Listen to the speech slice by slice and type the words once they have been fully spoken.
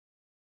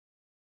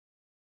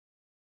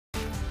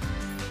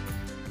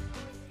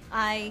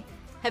I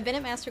have been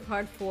at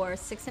MasterCard for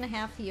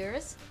 6.5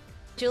 years.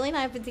 Julie and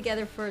I have been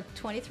together for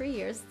 23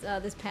 years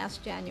this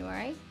past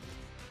January.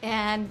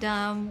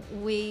 And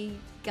we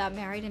got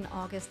married in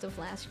August of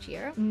last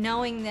year.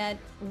 Knowing that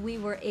we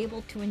were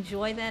able to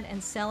enjoy that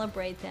and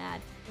celebrate that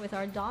with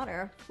our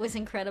daughter was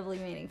incredibly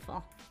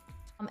meaningful.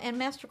 And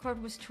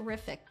MasterCard was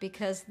terrific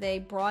because they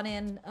brought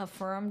in a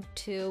firm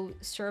to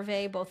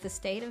survey both the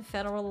state and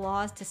federal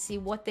laws to see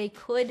what they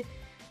could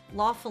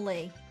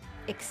lawfully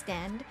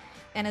extend.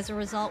 And as a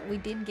result, we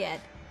did get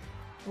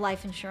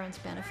life insurance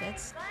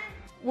benefits.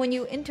 When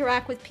you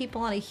interact with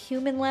people on a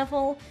human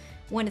level,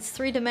 when it's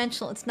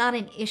three-dimensional, it's not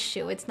an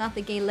issue. It's not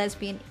the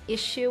gay-lesbian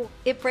issue.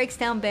 It breaks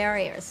down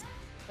barriers.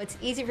 It's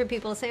easy for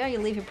people to say, oh, you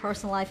leave your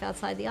personal life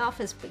outside the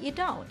office, but you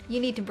don't. You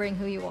need to bring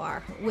who you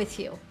are with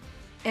you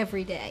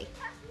every day.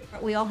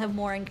 We all have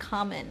more in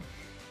common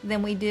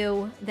than we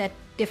do that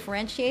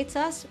differentiates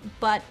us,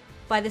 but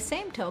by the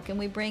same token,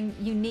 we bring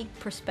unique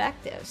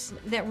perspectives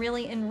that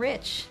really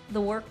enrich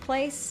the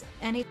workplace.